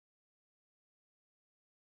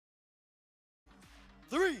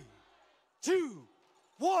3, 2,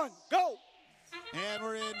 1, go! And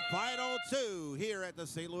we're in final 2 here at the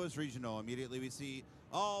St. Louis Regional. Immediately we see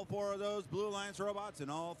all 4 of those Blue Alliance robots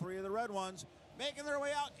and all 3 of the red ones making their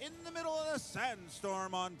way out in the middle of the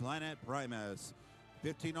sandstorm on planet Primus.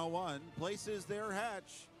 1501 places their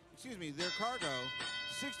cargo.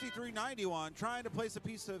 6391 trying to place a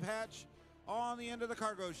piece of hatch on the end of the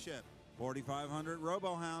cargo ship. 4500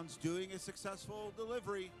 Robohounds doing a successful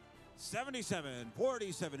delivery.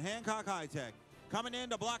 7747 Hancock High Tech coming in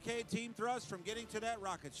to blockade Team Thrust from getting to that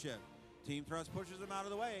rocket ship. Team Thrust pushes them out of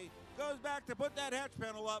the way, goes back to put that hatch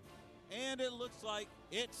panel up, and it looks like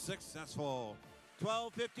it's successful.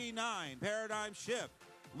 1259 Paradigm Shift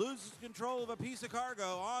loses control of a piece of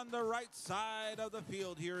cargo on the right side of the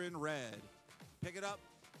field here in red. Picking up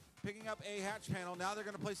a hatch panel. Now they're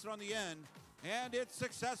going to place it on the end, and it's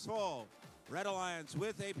successful. Red Alliance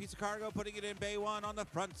with a piece of cargo, putting it in Bay 1 on the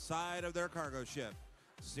front side of their cargo ship.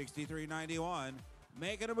 6391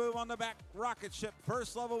 making a move on the back rocket ship,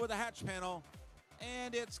 first level with a hatch panel,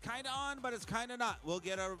 and it's kind of on, but it's kind of not. We'll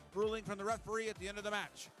get a ruling from the referee at the end of the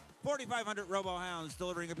match. 4500 Robohounds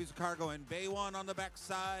delivering a piece of cargo in Bay 1 on the back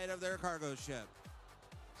side of their cargo ship.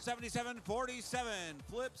 7747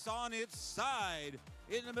 flips on its side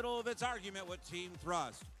in the middle of its argument with Team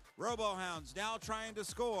Thrust. Robohounds now trying to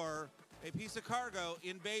score a piece of cargo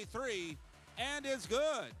in Bay 3, and it's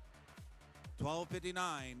good.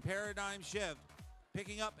 1259 Paradigm Shift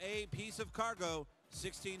picking up a piece of cargo.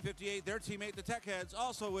 1658 their teammate the Tech Heads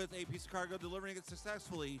also with a piece of cargo, delivering it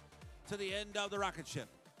successfully to the end of the rocket ship.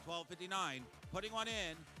 1259 putting one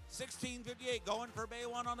in. 1658 going for Bay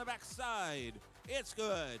 1 on the back side. It's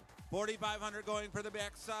good. 4500 going for the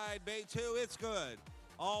back side. Bay 2, it's good.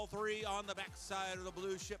 All 3 on the back side of the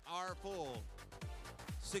blue ship are full.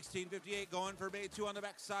 1658 going for Bay 2 on the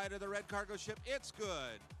back side of the red cargo ship. It's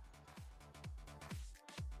good.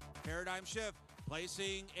 Paradigm Shift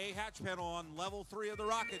placing a hatch panel on level 3 of the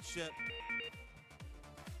rocket ship.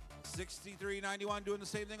 6391 doing the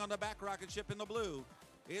same thing on the back rocket ship in the blue.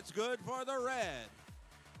 It's good for the red.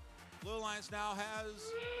 Blue Alliance now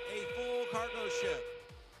has a full cargo ship,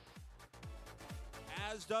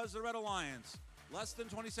 as does the Red Alliance. Less than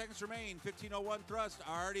 20 seconds remain. 1501 Thrust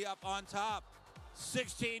already up on top.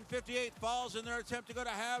 1658 falls in their attempt to go to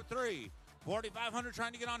Hab 3. 4500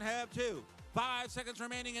 trying to get on Hab 2. 5 seconds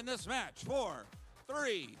remaining in this match. 4,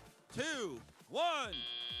 3, 2, 1.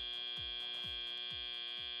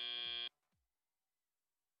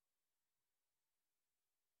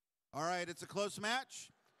 All right, it's a close match.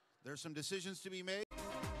 There's some decisions to be made.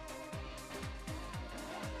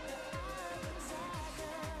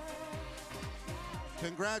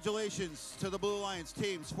 Congratulations to the Blue Alliance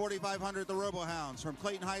teams. 4500 the Robohounds from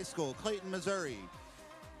Clayton High School, Clayton, Missouri.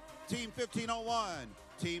 Team 1501,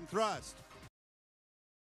 Team Thrust.